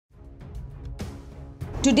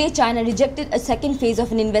Today, China rejected a second phase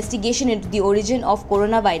of an investigation into the origin of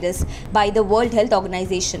coronavirus by the World Health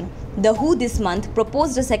Organization. The WHO this month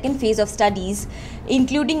proposed a second phase of studies,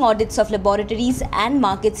 including audits of laboratories and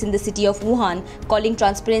markets in the city of Wuhan, calling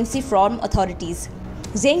transparency from authorities.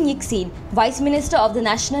 Zheng Yixin, Vice Minister of the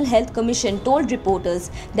National Health Commission, told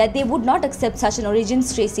reporters that they would not accept such an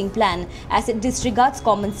origins tracing plan as it disregards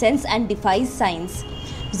common sense and defies science.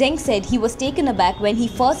 Zheng said he was taken aback when he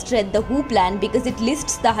first read the WHO plan because it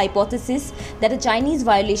lists the hypothesis that a Chinese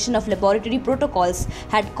violation of laboratory protocols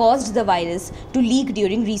had caused the virus to leak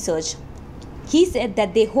during research. He said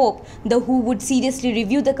that they hope the WHO would seriously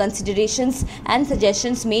review the considerations and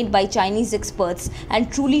suggestions made by Chinese experts and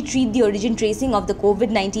truly treat the origin tracing of the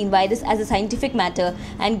COVID-19 virus as a scientific matter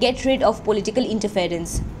and get rid of political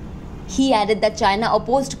interference. He added that China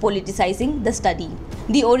opposed politicizing the study.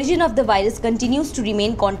 The origin of the virus continues to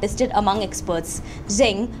remain contested among experts.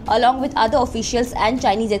 Zheng, along with other officials and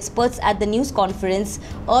Chinese experts at the news conference,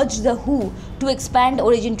 urged the WHO to expand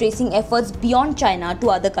origin tracing efforts beyond China to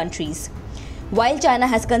other countries. While China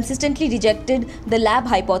has consistently rejected the lab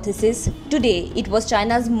hypothesis, today it was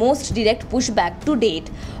China's most direct pushback to date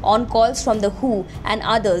on calls from the WHO and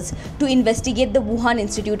others to investigate the Wuhan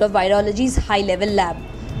Institute of Virology's high-level lab.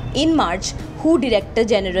 In March, WHO Director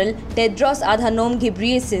General Tedros Adhanom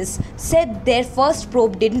Ghebreyesus said their first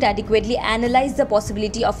probe didn't adequately analyze the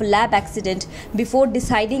possibility of a lab accident before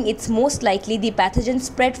deciding it's most likely the pathogen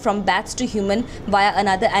spread from bats to human via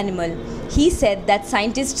another animal. He said that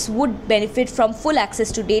scientists would benefit from full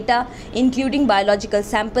access to data, including biological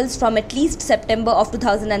samples from at least September of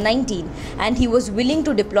 2019, and he was willing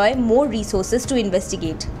to deploy more resources to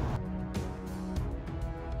investigate.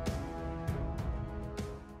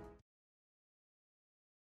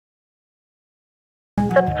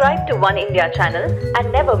 Subscribe to Oneindia channel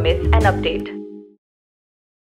and never miss an update.